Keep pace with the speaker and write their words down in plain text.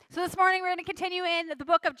So this morning we're going to continue in the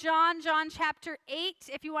book of John, John chapter 8.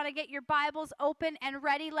 If you want to get your Bibles open and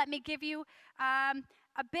ready, let me give you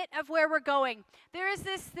a bit of where we're going. There is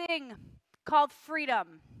this thing called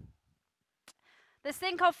freedom. This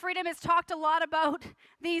thing called freedom is talked a lot about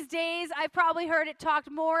these days. I've probably heard it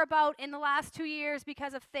talked more about in the last 2 years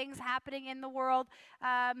because of things happening in the world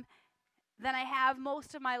than I have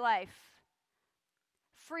most of my life.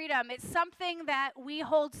 Freedom, it's something that we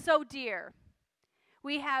hold so dear.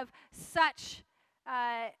 We have such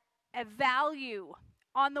a value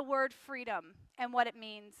on the word freedom and what it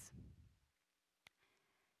means.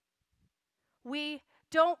 We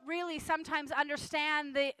don't really sometimes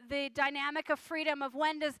understand the dynamic of freedom, of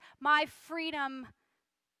when is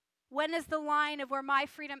the line of where my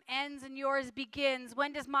freedom ends and yours begins?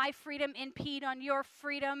 When does my freedom impede on your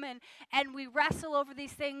freedom? And we wrestle over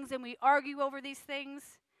these things and we argue over these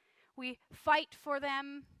things. We fight for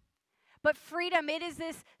them. But freedom, it is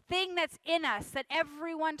this thing that's in us that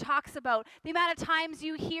everyone talks about. The amount of times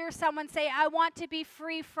you hear someone say, I want to be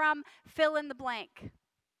free from fill in the blank.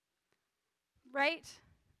 Right?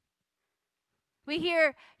 We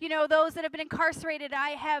hear, those that have been incarcerated, I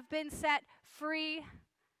have been set free.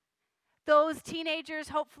 Those teenagers,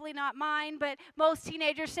 hopefully not mine, but most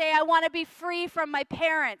teenagers say, I want to be free from my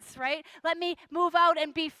parents, right? Let me move out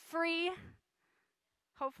and be free.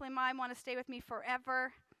 Hopefully mine want to stay with me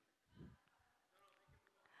forever.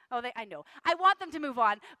 I know. I want them to move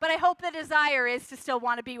on, but I hope the desire is to still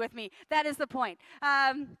want to be with me. That is the point.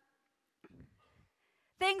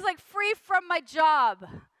 Things like free from my job.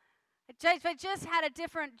 If I just had a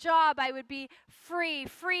different job, I would be free.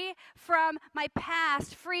 Free from my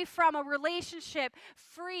past. Free from a relationship.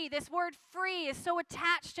 Free. This word free is so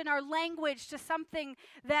attached in our language to something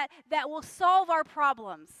that will solve our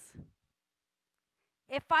problems.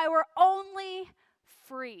 If I were only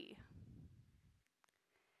free.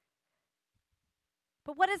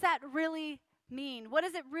 But what does that really mean? What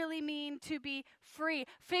does it really mean to be free?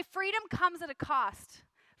 Freedom comes at a cost.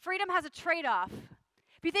 Freedom has a trade-off.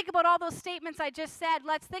 If you think about all those statements I just said,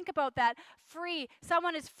 let's think about that. Free.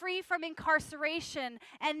 Someone is free from incarceration,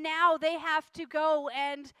 and now they have to go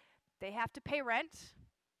and they have to pay rent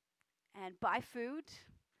and buy food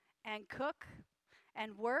and cook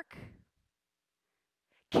and work.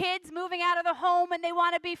 Kids moving out of the home and they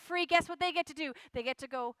want to be free. Guess what they get to do? They get to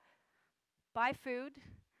go buy food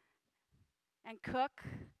and cook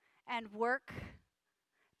and work,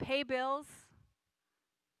 pay bills.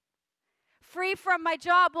 Free from my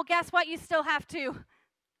job, well, guess what? You still have to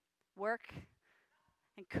work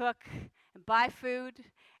and cook and buy food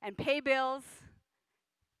and pay bills.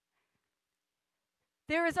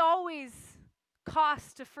 There is always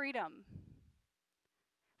cost to freedom.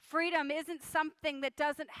 Freedom isn't something that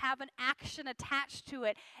doesn't have an action attached to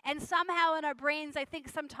it. And somehow in our brains, I think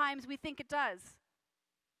sometimes we think it does.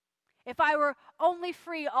 If I were only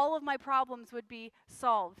free, all of my problems would be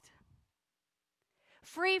solved.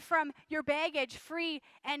 Free from your baggage, free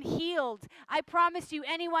and healed. I promise you,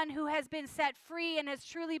 anyone who has been set free and has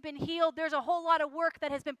truly been healed, there's a whole lot of work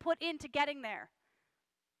that has been put into getting there.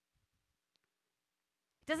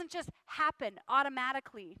 It doesn't just happen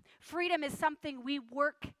automatically. Freedom is something we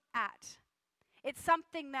work at. It's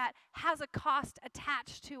something that has a cost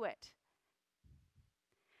attached to it.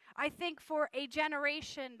 I think for a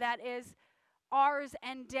generation that is ours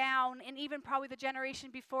and down, and even probably the generation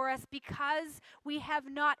before us, because we have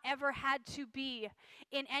not ever had to be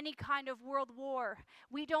in any kind of world war,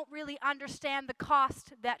 we don't really understand the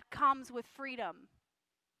cost that comes with freedom.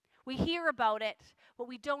 We hear about it, but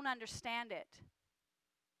we don't understand it.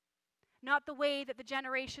 Not the way that the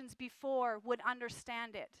generations before would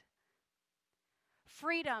understand it.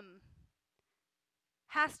 Freedom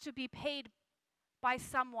has to be paid by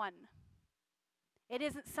someone. It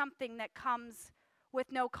isn't something that comes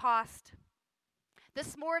with no cost.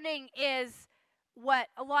 This morning is what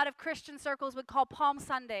a lot of Christian circles would call Palm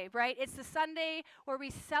Sunday, right? It's the Sunday where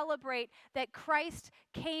we celebrate that Christ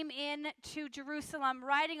came in to Jerusalem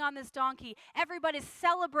riding on this donkey. Everybody's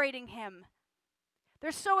celebrating him.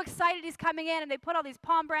 They're so excited he's coming in, and they put all these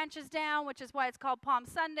palm branches down, which is why it's called Palm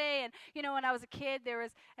Sunday. And, when I was a kid,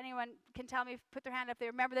 anyone can tell me, put their hand up, they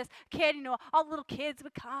remember this kid, all little kids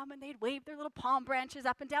would come, and they'd wave their little palm branches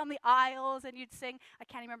up and down the aisles, and you'd sing, I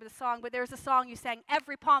can't even remember the song, but there was a song you sang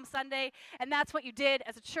every Palm Sunday, and that's what you did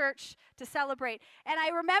as a church to celebrate. And I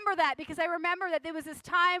remember that because I remember that there was this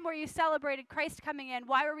time where you celebrated Christ coming in.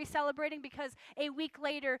 Why were we celebrating? Because a week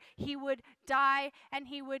later, he would die, and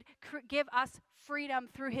he would give us freedom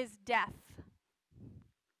through his death.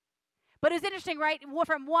 But it's interesting, right?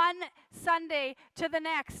 From one Sunday to the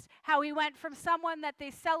next, how he went from someone that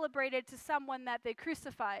they celebrated to someone that they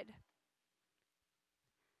crucified.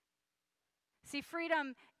 See,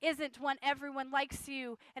 freedom isn't when everyone likes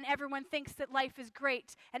you and everyone thinks that life is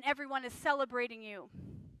great and everyone is celebrating you.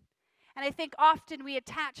 And I think often we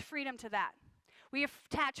attach freedom to that. We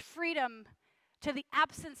attach freedom to the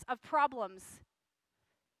absence of problems.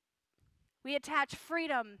 We attach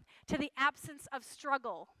freedom to the absence of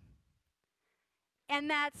struggle. And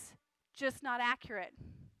that's just not accurate.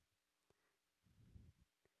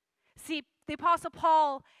 See, the Apostle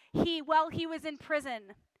Paul, while he was in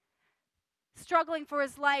prison, struggling for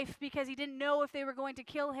his life because he didn't know if they were going to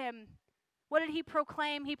kill him, what did he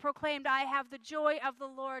proclaim? He proclaimed, "I have the joy of the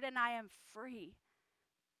Lord and I am free."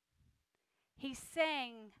 He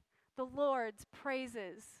sang the Lord's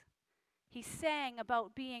praises. He sang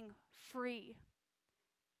about being free.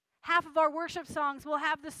 Half of our worship songs will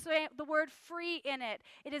have the word free in it.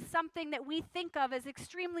 It is something that we think of as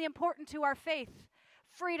extremely important to our faith.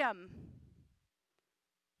 Freedom.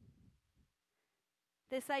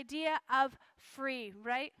 This idea of free,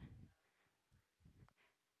 right?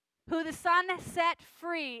 Who the Son set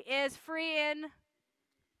free is free in...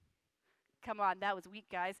 Come on, that was weak,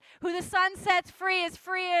 guys. Who the Son sets free is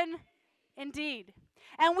free indeed.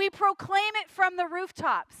 And we proclaim it from the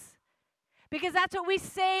rooftops. Because that's what we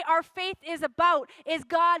say our faith is about, is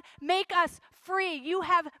God, make us free. You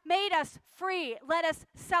have made us free. Let us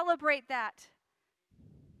celebrate that.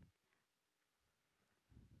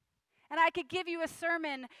 And I could give you a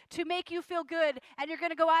sermon to make you feel good, and you're going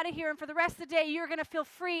to go out of here, and for the rest of the day, you're going to feel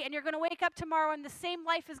free, and you're going to wake up tomorrow, and the same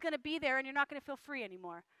life is going to be there, and you're not going to feel free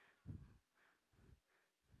anymore.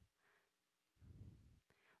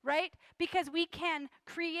 Right? Because we can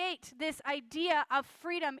create this idea of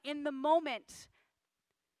freedom in the moment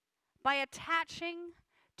by attaching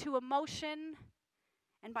to emotion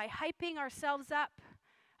and by hyping ourselves up.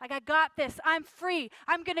 Like, I got this. I'm free.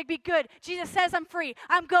 I'm going to be good. Jesus says I'm free.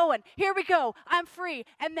 I'm going. Here we go. I'm free.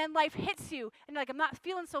 And then life hits you, and you're like, I'm not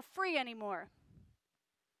feeling so free anymore.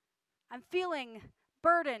 I'm feeling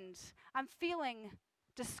burdened. I'm feeling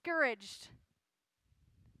discouraged.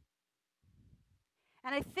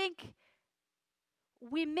 And I think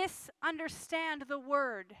we misunderstand the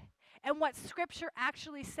word and what Scripture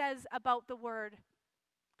actually says about the word.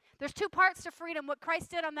 There's two parts to freedom. What Christ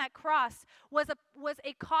did on that cross was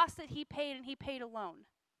a cost that he paid, and he paid alone.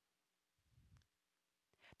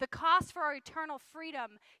 The cost for our eternal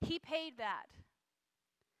freedom, he paid that.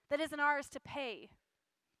 That isn't ours to pay.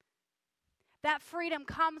 That freedom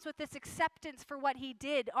comes with this acceptance for what he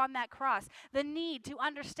did on that cross. The need to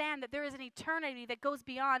understand that there is an eternity that goes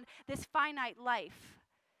beyond this finite life.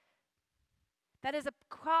 That is a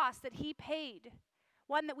cost that he paid,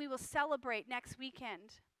 one that we will celebrate next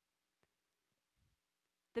weekend.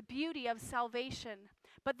 The beauty of salvation.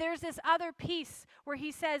 But there's this other piece where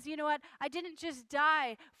he says, you know what? I didn't just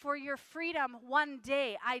die for your freedom one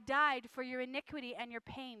day. I died for your iniquity and your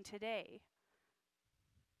pain today.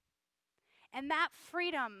 And that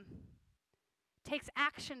freedom takes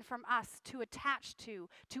action from us to attach to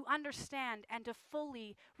understand, and to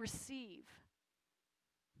fully receive.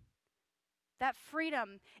 That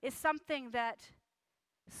freedom is something that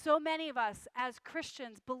so many of us as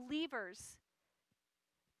Christians, believers,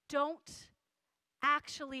 don't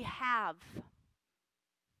actually have.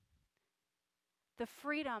 The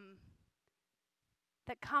freedom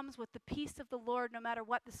that comes with the peace of the Lord no matter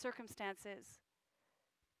what the circumstance is.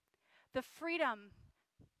 The freedom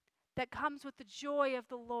that comes with the joy of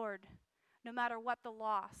the Lord, no matter what the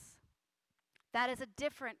loss. That is a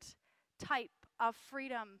different type of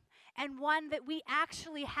freedom, and one that we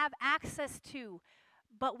actually have access to,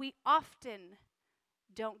 but we often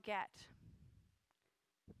don't get.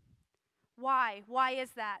 Why? Why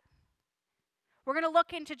is that? We're going to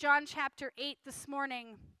look into John chapter 8 this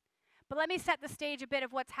morning. But let me set the stage a bit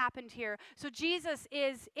of what's happened here. So Jesus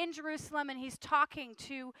is in Jerusalem, and he's talking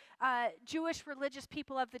to Jewish religious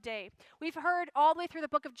people of the day. We've heard all the way through the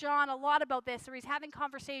book of John a lot about this, where he's having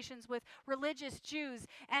conversations with religious Jews,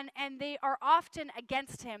 and they are often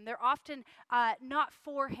against him. They're often not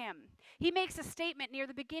for him. He makes a statement near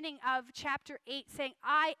the beginning of chapter 8 saying,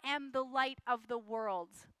 I am the light of the world.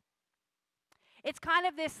 It's kind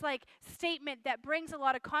of this statement that brings a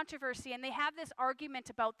lot of controversy, and they have this argument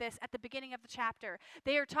about this at the beginning of the chapter.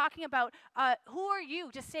 They are talking about, who are you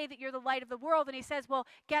to say that you're the light of the world? And he says, well,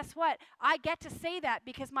 guess what? I get to say that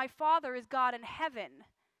because my Father is God in heaven.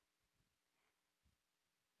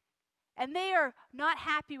 And they are not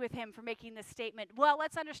happy with him for making this statement. Well,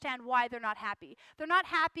 let's understand why they're not happy. They're not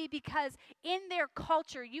happy because in their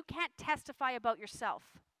culture, you can't testify about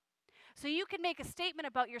yourself. So you can make a statement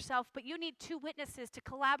about yourself, but you need two witnesses to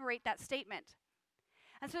collaborate that statement.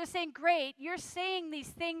 And so they're saying, great, you're saying these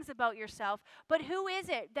things about yourself, but who is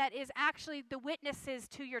it that is actually the witnesses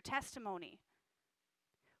to your testimony?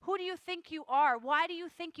 Who do you think you are? Why do you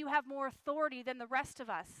think you have more authority than the rest of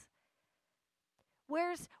us?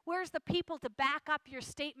 Where's the people to back up your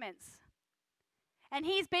statements? And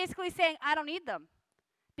he's basically saying, I don't need them.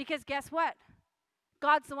 Because guess what?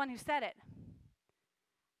 God's the one who said it.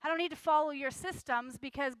 I don't need to follow your systems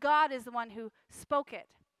because God is the one who spoke it.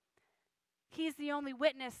 He's the only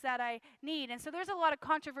witness that I need. And so there's a lot of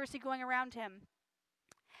controversy going around him.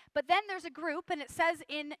 But then there's a group, and it says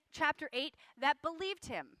in chapter 8, that believed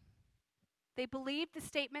him. They believed the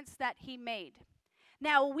statements that he made.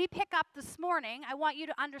 Now, when we pick up this morning, I want you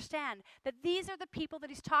to understand that these are the people that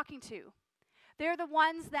he's talking to. They're the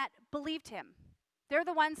ones that believed him. They're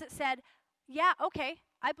the ones that said, yeah, okay,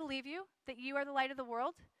 I believe you, that you are the light of the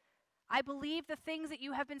world. I believe the things that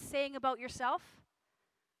you have been saying about yourself.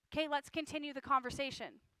 Okay, let's continue the conversation.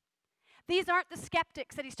 These aren't the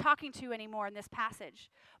skeptics that he's talking to anymore in this passage.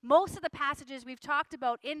 Most of the passages we've talked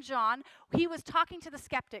about in John, he was talking to the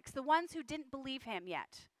skeptics, the ones who didn't believe him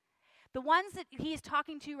yet. The ones that he's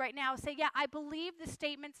talking to right now say, yeah, I believe the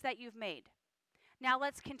statements that you've made. Now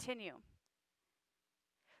let's continue.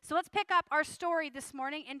 So let's pick up our story this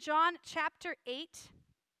morning in John chapter 8,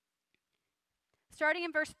 starting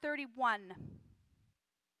in verse 31.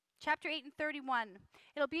 Chapter 8 and 31.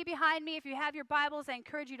 It'll be behind me. If you have your Bibles, I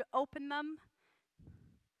encourage you to open them.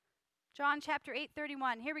 John chapter 8,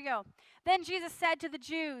 31. Here we go. Then Jesus said to the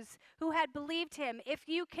Jews who had believed him, if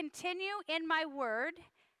you continue in my word,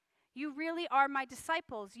 you really are my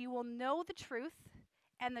disciples. You will know the truth,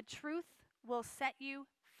 and the truth will set you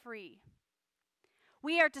free.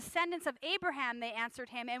 We are descendants of Abraham, they answered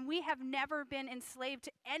him, and we have never been enslaved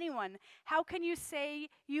to anyone. How can you say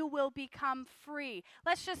you will become free?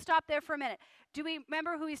 Let's just stop there for a minute. Do we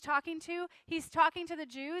remember who he's talking to? He's talking to the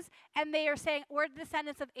Jews, and they are saying, we're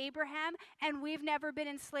descendants of Abraham, and we've never been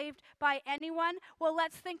enslaved by anyone. Well,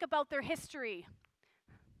 let's think about their history.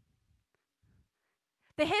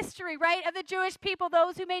 The history, right, of the Jewish people,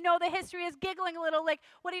 those who may know the history is giggling a little like,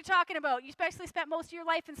 what are you talking about? You especially spent most of your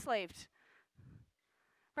life enslaved.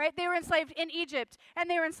 Right? They were enslaved in Egypt, and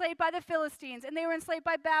they were enslaved by the Philistines, and they were enslaved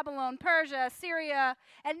by Babylon, Persia, Syria,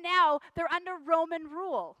 and now they're under Roman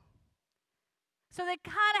rule. So they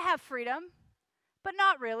kind of have freedom, but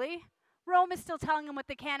not really. Rome is still telling them what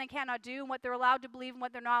they can and cannot do, and what they're allowed to believe and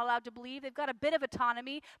what they're not allowed to believe. They've got a bit of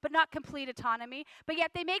autonomy, but not complete autonomy. But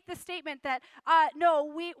yet they make the statement that, no,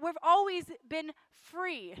 we've always been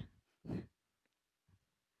free.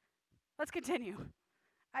 Let's continue.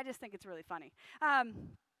 I just think it's really funny.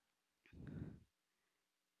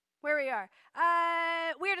 Where we are.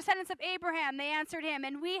 We are descendants of Abraham, they answered him,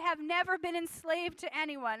 and we have never been enslaved to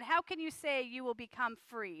anyone. How can you say you will become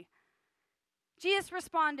free? Jesus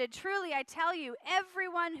responded, truly I tell you,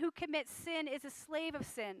 everyone who commits sin is a slave of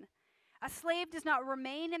sin. A slave does not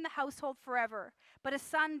remain in the household forever, but a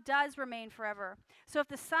son does remain forever. So if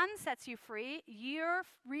the Son sets you free, you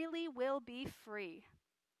really will be free.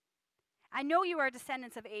 I know you are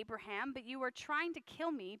descendants of Abraham, but you are trying to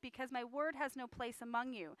kill me because my word has no place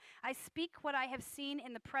among you. I speak what I have seen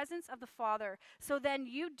in the presence of the Father. So then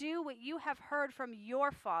you do what you have heard from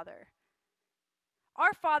your father.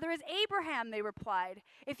 Our father is Abraham, they replied.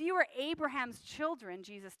 If you were Abraham's children,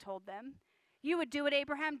 Jesus told them, you would do what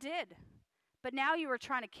Abraham did. But now you are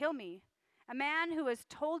trying to kill me, a man who has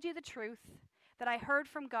told you the truth that I heard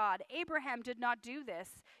from God. Abraham did not do this.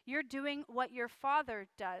 You're doing what your father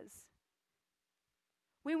does.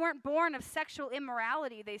 We weren't born of sexual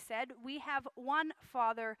immorality, they said. We have one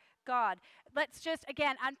Father, God. Let's just,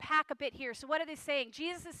 again, unpack a bit here. So what are they saying?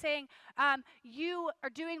 Jesus is saying, you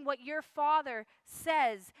are doing what your father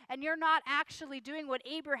says, and you're not actually doing what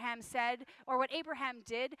Abraham said or what Abraham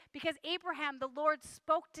did, because Abraham, the Lord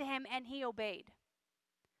spoke to him and he obeyed.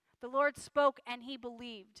 The Lord spoke and he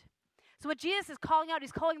believed. So what Jesus is calling out,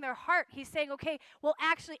 he's calling their heart. He's saying, okay, well,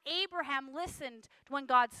 actually, Abraham listened when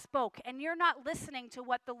God spoke, and you're not listening to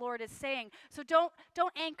what the Lord is saying. So don't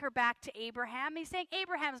anchor back to Abraham. He's saying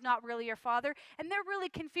Abraham's not really your father, and they're really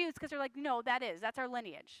confused because they're like, no, that's our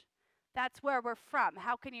lineage. That's where we're from.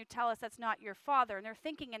 How can you tell us that's not your father? And they're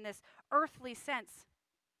thinking in this earthly sense.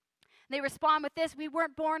 They respond with this, we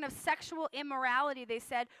weren't born of sexual immorality, they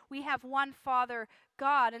said. We have one Father,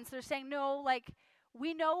 God. And so they're saying, no,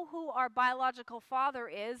 we know who our biological father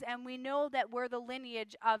is, and we know that we're the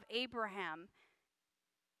lineage of Abraham.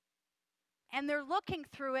 And they're looking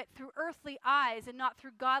through it through earthly eyes and not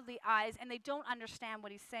through godly eyes, and they don't understand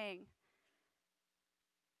what he's saying.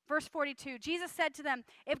 Verse 42, Jesus said to them,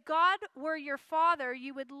 "If God were your Father,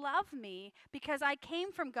 you would love me because I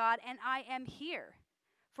came from God and I am here.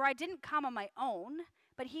 For I didn't come on my own,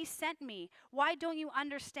 but he sent me. Why don't you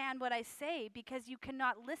understand what I say? Because you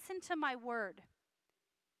cannot listen to my word.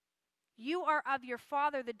 You are of your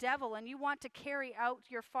father, the devil, and you want to carry out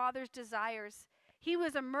your father's desires. He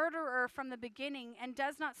was a murderer from the beginning and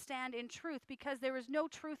does not stand in truth because there is no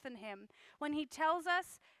truth in him. When he tells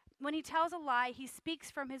a lie, he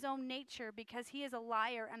speaks from his own nature because he is a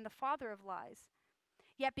liar and the father of lies.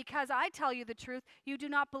 Yet because I tell you the truth, you do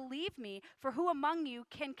not believe me, for who among you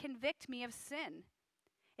can convict me of sin?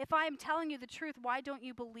 If I am telling you the truth, why don't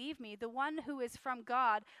you believe me? The one who is from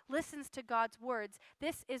God listens to God's words.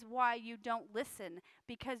 This is why you don't listen,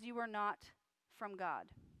 because you are not from God."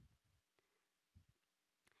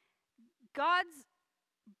 God's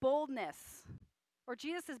boldness, or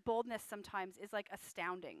Jesus' boldness sometimes, is like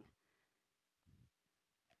astounding.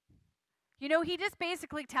 You know, he just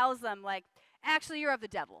basically tells them, like, actually, you're of the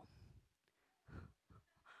devil.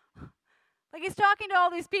 Like, he's talking to all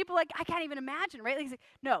these people, like, I can't even imagine, right? Like, he's like,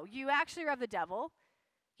 no, you actually are of the devil.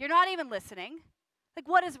 You're not even listening. Like,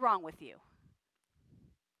 what is wrong with you?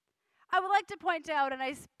 I would like to point out, and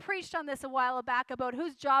I preached on this a while back, about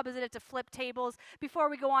whose job is it to flip tables. Before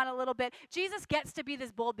we go on a little bit, Jesus gets to be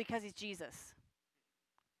this bold because he's Jesus.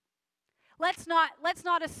 Let's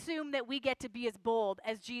not assume that we get to be as bold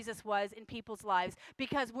as Jesus was in people's lives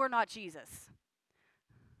because we're not Jesus.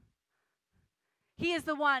 He is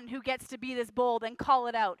the one who gets to be this bold and call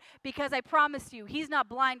it out, because I promise you, he's not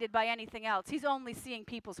blinded by anything else. He's only seeing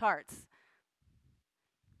people's hearts.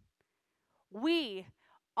 We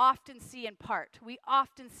often see in part. We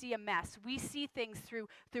often see a mess. We see things through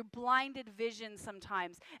blinded vision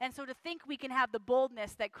sometimes. And so to think we can have the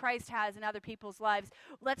boldness that Christ has in other people's lives,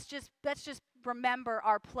 let's just remember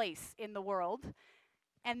our place in the world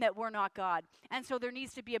and that we're not God. And so there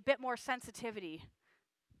needs to be a bit more sensitivity.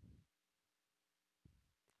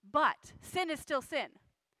 But sin is still sin.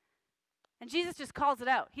 And Jesus just calls it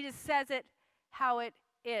out. He just says it how it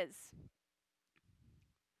is.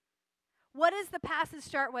 What does the passage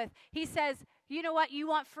start with? He says, you know what? You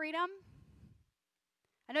want freedom?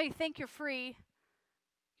 I know you think you're free.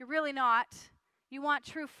 You're really not. You want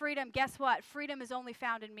true freedom. Guess what? Freedom is only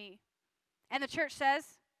found in me. And the church says,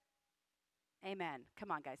 amen.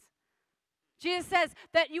 Come on, guys. Jesus says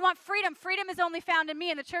that you want freedom. Freedom is only found in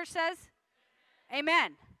me. And the church says,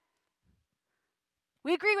 amen.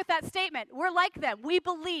 We agree with that statement. We're like them. We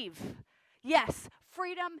believe. Yes,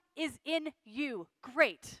 freedom is in you.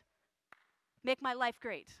 Great. Make my life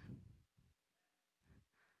great.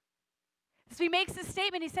 So he makes this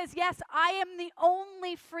statement. He says, yes, I am the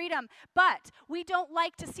only freedom. But we don't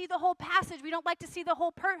like to see the whole passage. We don't like to see the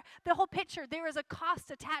whole picture. There is a cost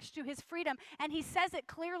attached to his freedom. And he says it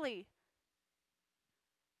clearly.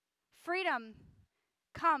 Freedom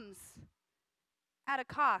comes at a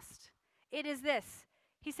cost. It is this.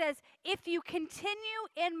 He says, if you continue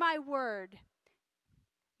in my word,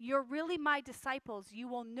 you're really my disciples. You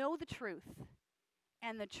will know the truth,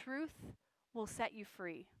 and the truth will set you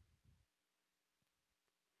free.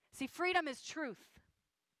 See, freedom is truth.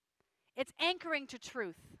 It's anchoring to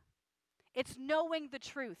truth. It's knowing the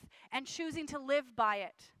truth and choosing to live by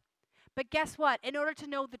it. But guess what? In order to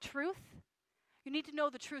know the truth, you need to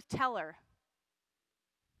know the truth teller.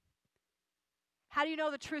 How do you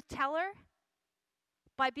know the truth teller?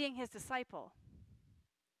 By being his disciple.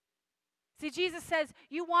 See, Jesus says,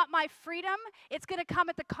 you want my freedom? It's going to come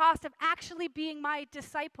at the cost of actually being my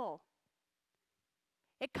disciple.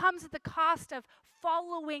 It comes at the cost of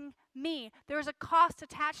following me. There's a cost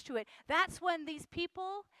attached to it. That's when these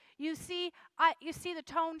people, you see the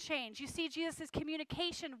tone change. You see Jesus'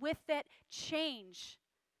 communication with it change.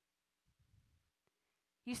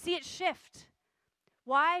 You see it shift.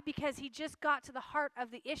 Why? Because he just got to the heart of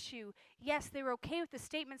the issue. Yes, they were okay with the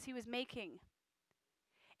statements he was making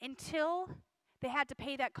until they had to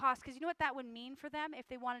pay that cost. Because you know what that would mean for them if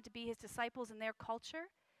they wanted to be his disciples in their culture?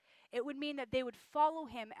 It would mean that they would follow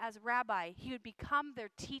him as rabbi. He would become their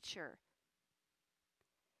teacher.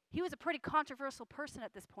 He was a pretty controversial person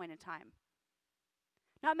at this point in time.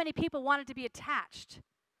 Not many people wanted to be attached.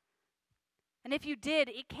 And if you did,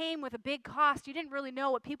 it came with a big cost. You didn't really know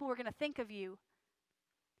what people were going to think of you.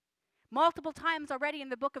 Multiple times already in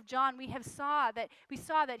the book of John, we saw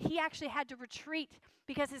that he actually had to retreat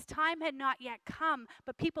because his time had not yet come,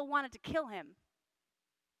 but people wanted to kill him.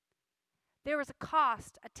 There was a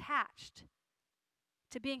cost attached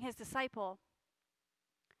to being his disciple.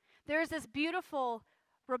 There is this beautiful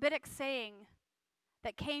rabbinic saying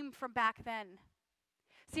that came from back then.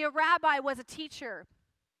 See, a rabbi was a teacher.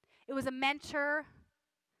 It was a mentor.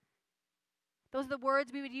 Those are the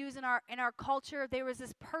words we would use in our culture. There was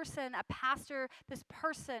this person, a pastor, this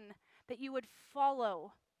person that you would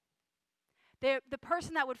follow. The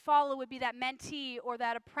person that would follow would be that mentee or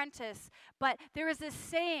that apprentice. But there is this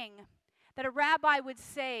saying that a rabbi would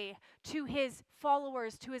say to his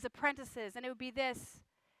followers, to his apprentices, and it would be this: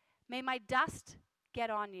 may my dust get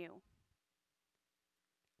on you.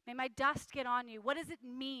 May my dust get on you. What does it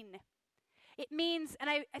mean? It means, and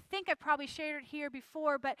I think I probably shared it here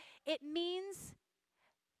before, but it means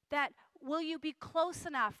that will you be close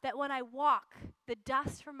enough that when I walk, the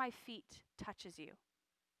dust from my feet touches you?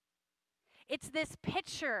 It's this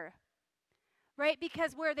picture, right?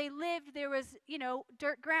 Because where they lived, there was,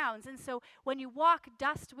 dirt grounds. And so when you walk,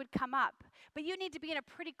 dust would come up. But you need to be in a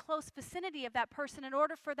pretty close vicinity of that person in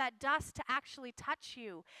order for that dust to actually touch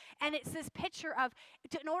you. And it's this picture of,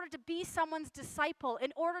 in order to be someone's disciple,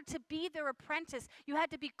 in order to be their apprentice, you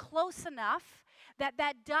had to be close enough that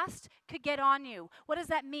that dust could get on you. What does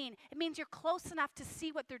that mean? It means you're close enough to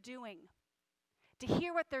see what they're doing, to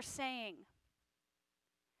hear what they're saying,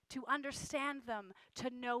 to understand them, to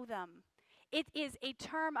know them. It is a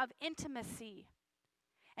term of intimacy.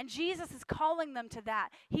 And Jesus is calling them to that.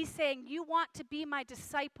 He's saying, you want to be my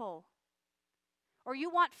disciple, or you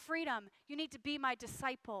want freedom, you need to be my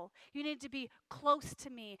disciple. You need to be close to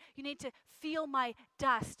me. You need to feel my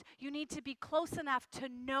dust. You need to be close enough to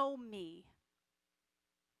know me.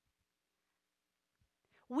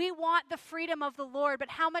 We want the freedom of the Lord,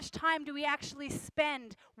 but how much time do we actually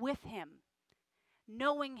spend with him,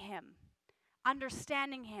 knowing him,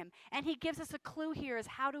 understanding him? And he gives us a clue here is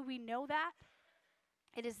how do we know that?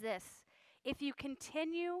 It is this: if you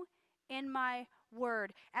continue in my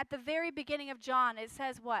word. At the very beginning of John, it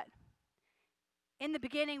says what? In the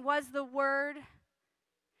beginning was the Word,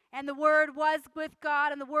 and the Word was with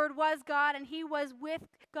God, and the Word was God, and he was with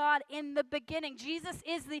God in the beginning. Jesus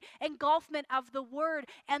is the engulfment of the Word,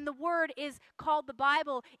 and the Word is called the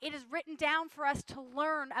Bible. It is written down for us to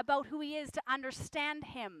learn about who he is, to understand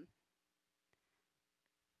him.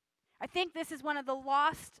 I think this is one of the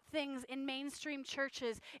lost things in mainstream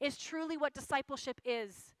churches, is truly what discipleship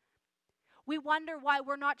is. We wonder why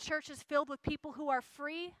we're not churches filled with people who are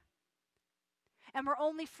free, and we're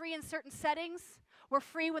only free in certain settings. We're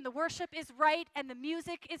free when the worship is right, and the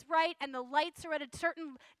music is right, and the lights are at a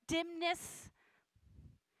certain dimness,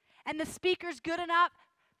 and the speaker's good enough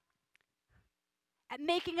at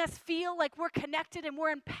making us feel like we're connected and we're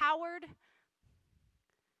empowered.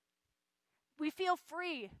 We feel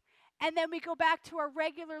free. And then we go back to our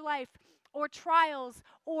regular life, or trials,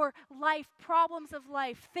 or life, problems of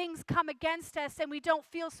life. Things come against us and we don't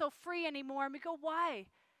feel so free anymore. And we go, why?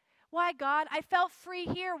 Why, God? I felt free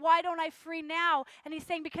here. Why don't I free now? And he's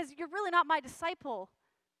saying, because you're really not my disciple.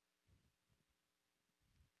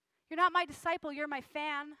 You're not my disciple. You're my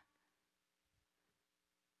fan.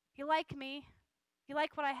 You like me. You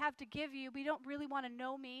like what I have to give you, but you don't really want to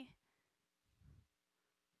know me.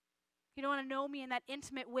 You don't want to know me in that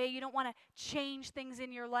intimate way. You don't want to change things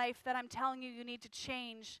in your life that I'm telling you need to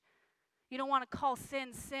change. You don't want to call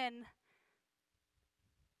sin, sin.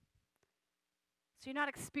 So you're not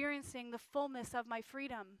experiencing the fullness of my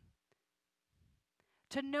freedom.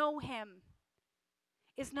 To know him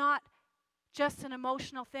is not just an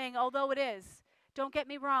emotional thing, although it is. Don't get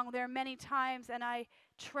me wrong, there are many times, and I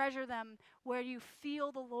treasure them, where you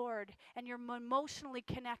feel the Lord and you're emotionally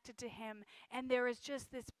connected to him, and there is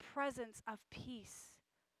just this presence of peace.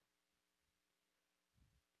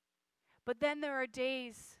 But then there are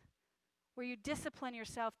days where you discipline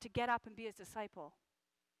yourself to get up and be his disciple.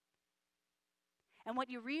 And what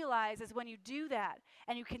you realize is when you do that,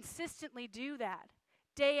 and you consistently do that,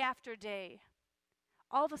 day after day,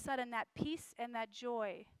 all of a sudden that peace and that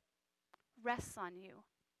joy rests on you.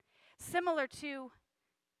 Similar to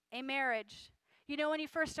a marriage. You know, when you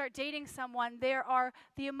first start dating someone, there are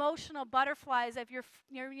the emotional butterflies of your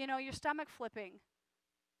stomach flipping.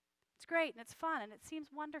 It's great and it's fun and it seems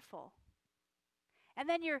wonderful. And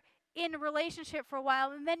then you're in a relationship for a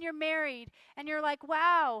while, and then you're married, and you're like,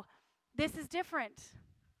 wow, this is different.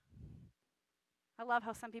 I love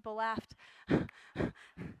how some people laughed.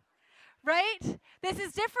 Right? This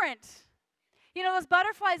is different. You know, those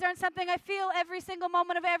butterflies aren't something I feel every single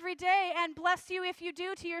moment of every day, and bless you if you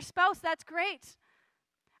do to your spouse, that's great.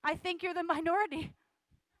 I think you're the minority.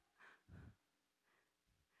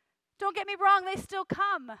 Don't get me wrong, they still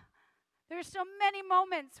come. There's so many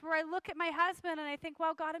moments where I look at my husband and I think,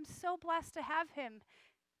 wow, God, I'm so blessed to have him.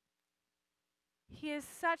 He is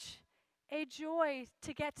such a joy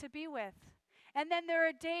to get to be with. And then there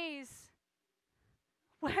are days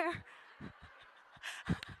where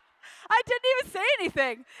I didn't even say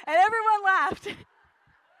anything, and everyone laughed.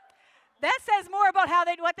 That says more about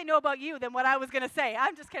what they know about you than what I was going to say.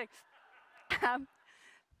 I'm just kidding.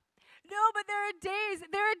 No, but there are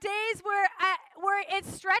days where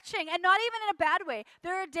it's stretching, and not even in a bad way.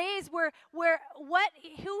 There are days where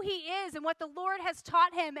who he is and what the Lord has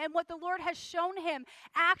taught him and what the Lord has shown him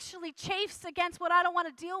actually chafes against what I don't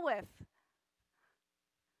want to deal with.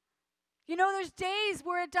 You know, there's days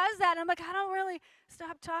where it does that, and I'm like, I don't really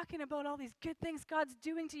stop talking about all these good things God's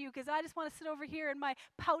doing to you because I just want to sit over here in my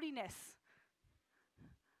poutiness.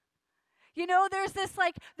 You know, there's this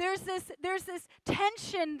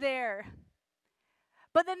tension there.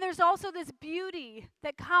 But then there's also this beauty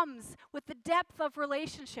that comes with the depth of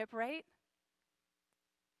relationship, right?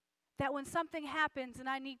 That when something happens and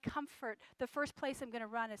I need comfort, the first place I'm going to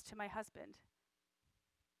run is to my husband.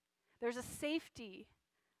 There's a safety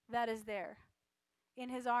that is there in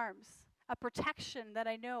his arms, a protection that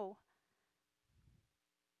I know.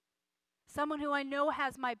 Someone who I know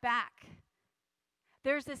has my back.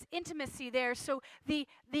 There's this intimacy there. So the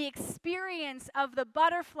experience of the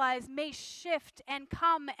butterflies may shift and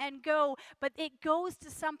come and go, but it goes to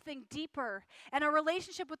something deeper. And our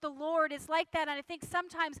relationship with the Lord is like that. And I think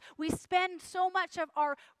sometimes we spend so much of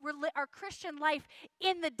our Christian life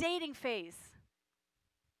in the dating phase.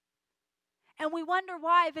 And we wonder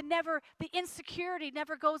why the insecurity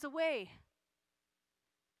never goes away.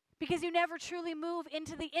 Because you never truly move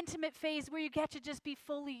into the intimate phase where you get to just be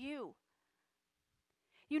fully you.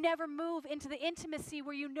 You never move into the intimacy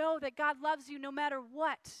where you know that God loves you no matter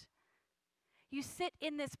what. You sit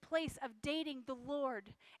in this place of dating the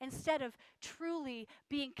Lord instead of truly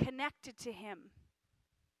being connected to him.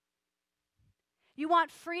 You want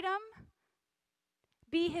freedom?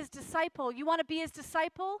 Be his disciple. You want to be his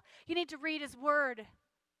disciple? You need to read his word.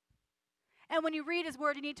 And when you read his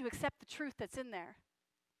word, you need to accept the truth that's in there.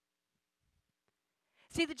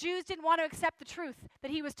 See, the Jews didn't want to accept the truth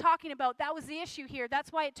that he was talking about. That was the issue here.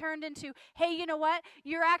 That's why it turned into, hey, you know what?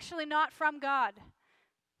 You're actually not from God.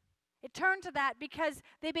 It turned to that because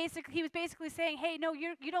he was basically saying, hey, no,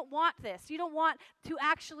 you don't want this. You don't want to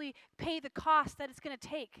actually pay the cost that it's going to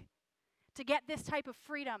take to get this type of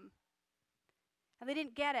freedom. And they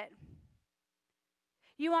didn't get it.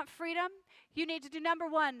 You want freedom? You need to do number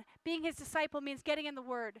one, being his disciple means getting in the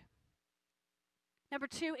word. Number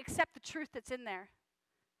two, accept the truth that's in there.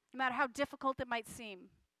 No matter how difficult it might seem.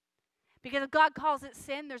 Because if God calls it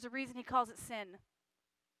sin, there's a reason he calls it sin.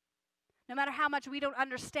 No matter how much we don't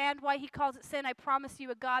understand why he calls it sin, I promise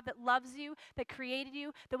you a God that loves you, that created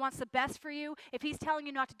you, that wants the best for you, if he's telling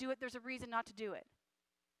you not to do it, there's a reason not to do it.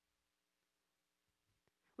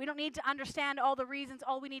 We don't need to understand all the reasons.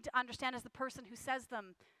 All we need to understand is the person who says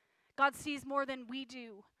them. God sees more than we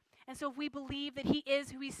do. And so if we believe that he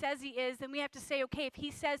is who he says he is, then we have to say, okay, if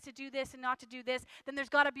he says to do this and not to do this, then there's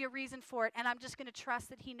got to be a reason for it. And I'm just going to trust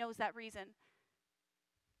that he knows that reason.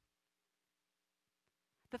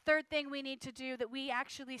 The third thing we need to do that we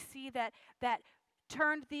actually see that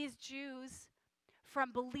turned these Jews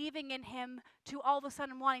from believing in him to all of a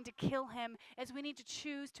sudden wanting to kill him is we need to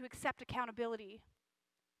choose to accept accountability.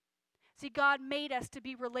 See, God made us to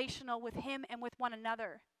be relational with him and with one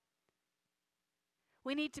another.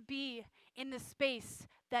 We need to be in the space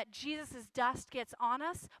that Jesus' dust gets on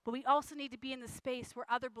us, but we also need to be in the space where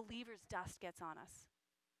other believers' dust gets on us.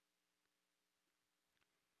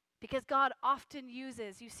 Because God often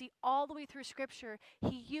uses, you see all the way through Scripture,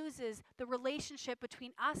 he uses the relationship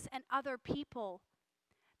between us and other people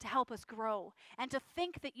to help us grow. And to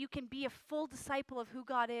think that you can be a full disciple of who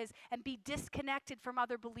God is and be disconnected from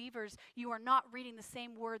other believers, you are not reading the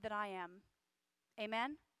same word that I am.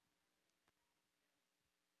 Amen?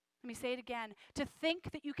 Let me say it again. To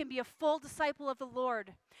think that you can be a full disciple of the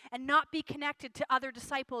Lord and not be connected to other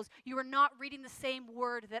disciples, you are not reading the same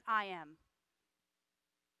word that I am.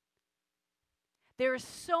 There is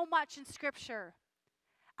so much in Scripture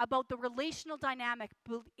about the relational dynamic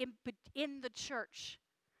in the church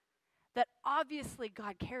that obviously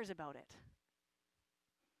God cares about it.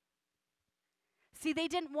 See, they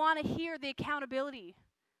didn't want to hear the accountability.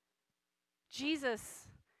 Jesus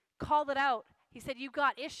called it out. He said, you've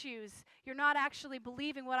got issues. You're not actually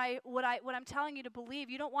believing what I'm telling you to believe.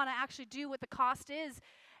 You don't want to actually do what the cost is.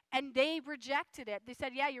 And they rejected it. They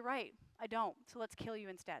said, yeah, you're right. I don't. So let's kill you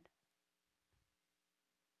instead.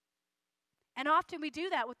 And often we do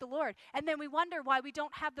that with the Lord. And then we wonder why we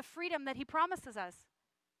don't have the freedom that he promises us.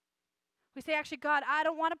 We say, actually, God, I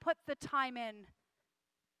don't want to put the time in.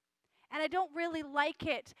 And I don't really like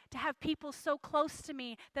it to have people so close to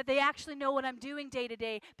me that they actually know what I'm doing day to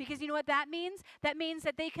day. Because you know what that means? That means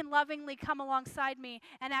that they can lovingly come alongside me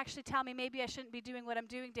and actually tell me maybe I shouldn't be doing what I'm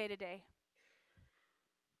doing day to day.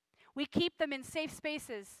 We keep them in safe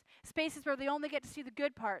spaces, spaces where they only get to see the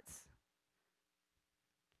good parts.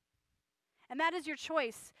 And that is your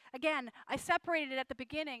choice. Again, I separated it at the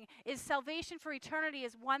beginning. Is salvation for eternity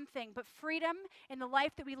is one thing, but freedom in the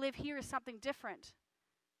life that we live here is something different.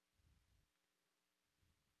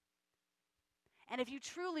 And if you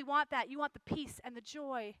truly want that, you want the peace and the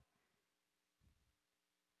joy.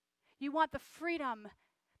 You want the freedom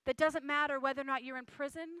that doesn't matter whether or not you're in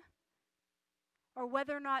prison or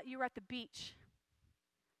whether or not you're at the beach.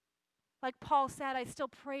 Like Paul said, I still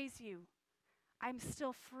praise you. I'm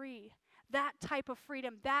still free. That type of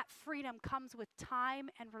freedom comes with time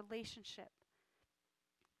and relationship.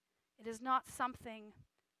 It is not something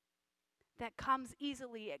that comes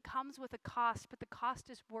easily. It comes with a cost, but the cost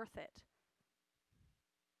is worth it.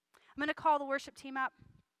 I'm going to call the worship team up.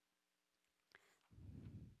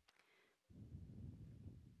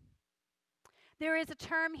 There is a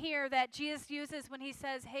term here that Jesus uses when he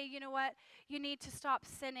says, hey, you know what? You need to stop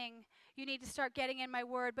sinning. You need to start getting in my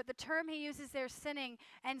word. But the term he uses there, sinning,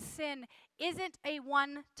 and sin isn't a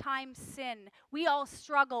one-time sin. We all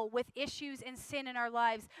struggle with issues and sin in our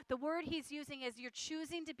lives. The word he's using is you're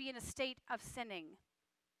choosing to be in a state of sinning.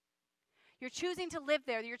 You're choosing to live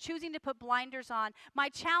there. You're choosing to put blinders on. My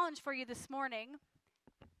challenge for you this morning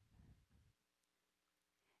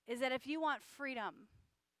is that if you want freedom,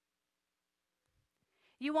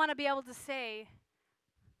 you want to be able to say,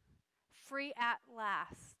 free at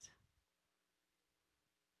last.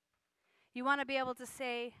 You want to be able to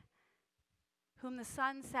say, whom the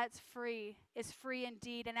Son sets free is free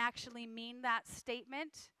indeed, and actually mean that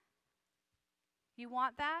statement. You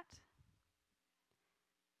want that?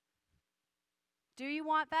 Do you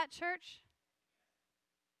want that, church?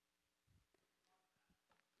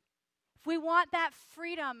 If we want that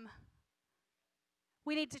freedom,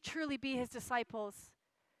 we need to truly be his disciples.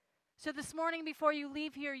 So this morning before you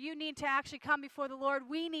leave here, you need to actually come before the Lord.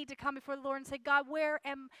 We need to come before the Lord and say, God,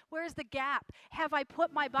 where's the gap? Have I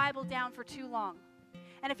put my Bible down for too long?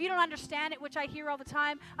 And if you don't understand it, which I hear all the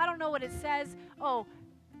time, I don't know what it says. Oh,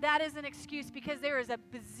 that is an excuse because there is a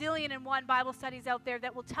bazillion and one Bible studies out there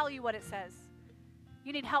that will tell you what it says.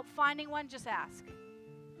 You need help finding one, just ask.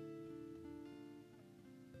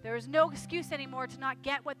 There is no excuse anymore to not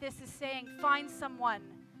get what this is saying. Find someone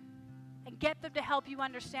and get them to help you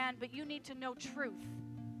understand, but you need to know truth.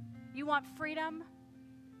 You want freedom?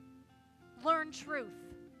 Learn truth.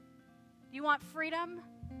 You want freedom?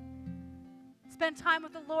 Spend time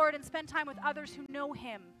with the Lord and spend time with others who know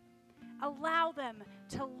him. Allow them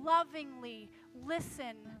to lovingly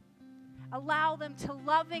listen. Allow them to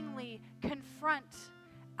lovingly confront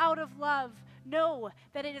out of love. Know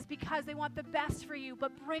that it is because they want the best for you,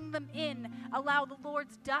 but bring them in. Allow the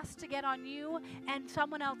Lord's dust to get on you and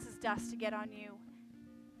someone else's dust to get on you.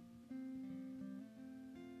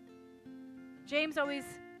 James always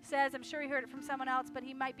says, I'm sure he heard it from someone else, but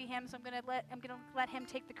he might be him, so I'm going to let him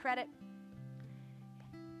take the credit.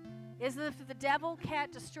 Is that if the devil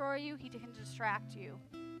can't destroy you, he can distract you.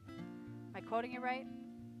 Am I quoting it right?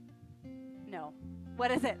 No.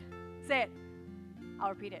 What is it? Say it. I'll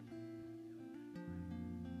repeat it.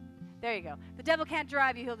 There you go. The devil can't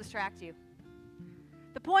drive you, he'll distract you.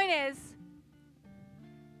 The point is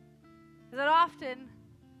that often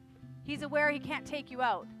he's aware he can't take you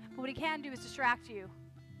out, but what he can do is distract you.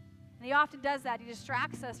 And he often does that. He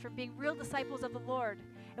distracts us from being real disciples of the Lord.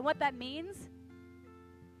 And what that means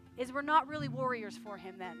is we're not really warriors for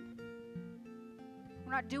him then.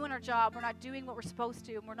 We're not doing our job. We're not doing what we're supposed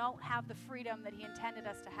to. And we don't have the freedom that he intended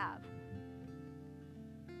us to have.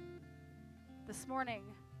 This morning,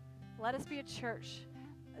 let us be a church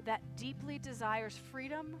that deeply desires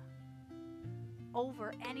freedom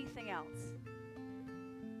over anything else.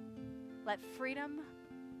 Let freedom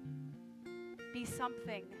be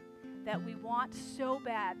something that we want so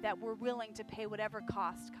bad that we're willing to pay whatever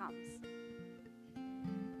cost comes.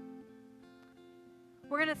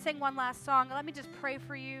 We're going to sing one last song. Let me just pray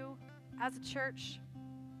for you as a church.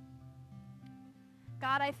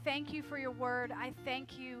 God, I thank you for your word. I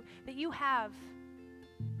thank you that you have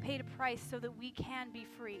paid a price so that we can be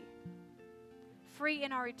free. Free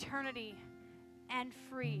in our eternity and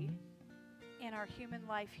free in our human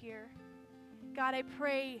life here. God, I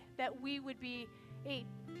pray that we would be a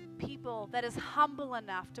people that is humble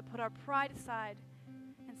enough to put our pride aside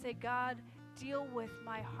and say, God, deal with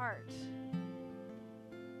my heart.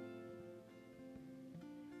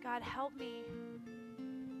 God, help me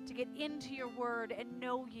to get into your word and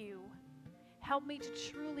know you. Help me to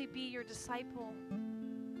truly be your disciple.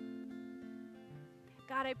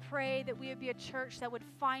 God, I pray that we would be a church that would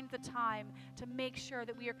find the time to make sure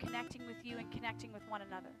that we are connecting with you and connecting with one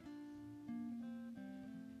another.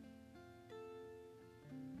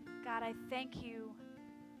 God, I thank you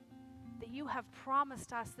that you have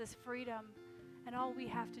promised us this freedom, and all we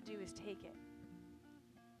have to do is take it.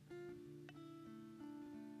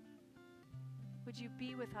 Would you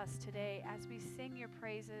be with us today as we sing your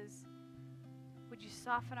praises? Would you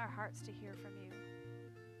soften our hearts to hear from you?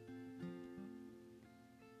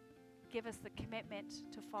 Give us the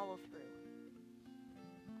commitment to follow through.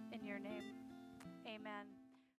 In your name, amen.